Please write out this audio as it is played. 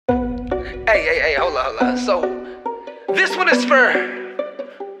Hey, hold on. So, this one is for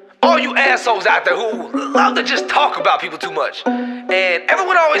all you assholes out there who love to just talk about people too much. And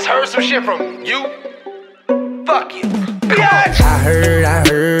everyone always heard some shit from you. Fuck you, bitch!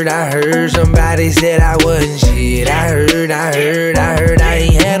 I heard somebody said I wasn't shit. I heard I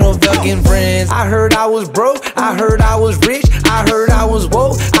ain't had no fucking friends. I heard I was broke, I heard I was rich, I heard I was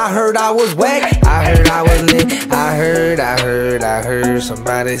woke, I heard I was whack, I heard I was lit. I heard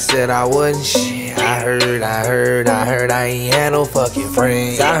somebody said I wasn't shit. I heard I ain't had no fucking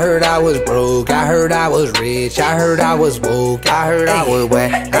friends. I heard I was broke, I heard I was rich, I heard I was woke, I heard I was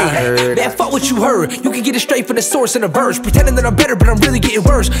whack, I heard. Man, fuck what you heard. You can get it straight from the source in a verse. Pretending that I'm better, but I'm really getting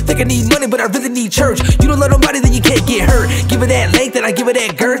worse. Think I need money, but I really need church. You don't love nobody, then you can't get hurt. Give it that length, then I give it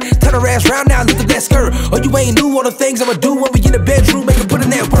that girth. Turn her ass round now, look at that skirt. Oh, you ain't new on the things I'ma do when we in the bedroom. Make her put in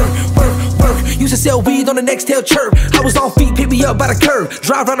that work. Used to sell weed on the next tail chirp. I was on feet, pick me up by the curb.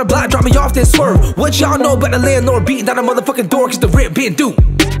 Drive around the block, drop me off, then swerve. What y'all know about the landlord beating down the motherfucking door cause the rent been due?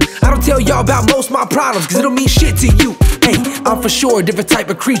 I don't tell y'all about most of my problems cause it don't mean shit to you. Hey, I'm for sure a different type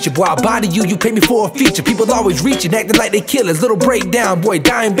of creature. Boy, I'll body you, you pay me for a feature. People always reaching, acting like they killers. Little breakdown, boy,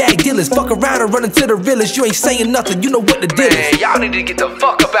 dying bag dealers. Fuck around and run into the realest. You ain't saying nothing, you know what the deal is. Man, y'all need to get the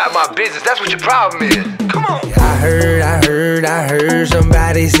fuck up out of my business. That's what your problem is. Come on. I heard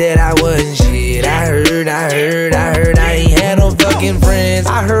somebody said I wasn't shit. I heard I ain't had no fucking friends.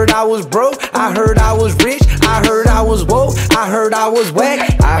 I heard I was broke, I heard I was rich, I heard I was woke, I heard I was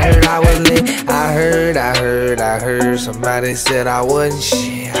whack, I heard I was lit. I heard somebody said I wasn't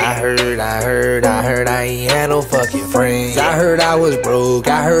shit. I heard I ain't had no fucking friends. I heard I was broke,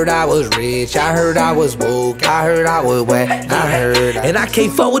 I heard I was rich, I heard I was woke, I heard I was whack, I heard. And I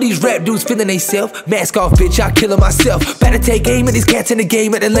can't fuck with these rap dudes feeling they self. Mask off, bitch, I'll kill myself. Better take aim at these cats in the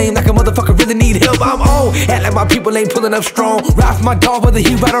game, at the lame like a motherfucker really need help. I'm on, act like my people ain't pulling up strong. Ride for my dog, whether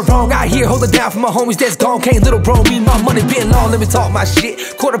he right or wrong. Out here, hold it down for my homies that's gone. Can't little bro, me, my money been long. Let me talk my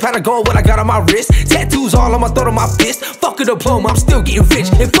shit. Quarter pound of gold, what I got on my wrist. Tattoos all on my throat, on my fist. Fuck a diploma, I'm still getting rich.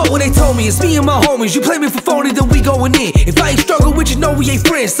 And fuck what they told me, it's me and my homies. You play me for phony, then we going in. If I ain't struggle with you, know we ain't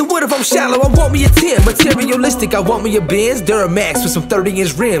friends. So what if I'm shallow? I want me a 10. Materialistic, I want me a Benz. Duramax with some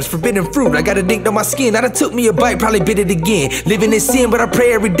 30-inch rims. Forbidden fruit, I got a dink on my skin. I done took me a bite, probably bit it again. Living in sin, but I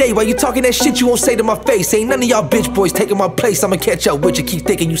pray every day. While you talking that shit, you won't say to my face. Ain't none of y'all bitch boys taking my place. I'ma catch up with you, keep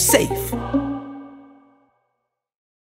thinking you safe.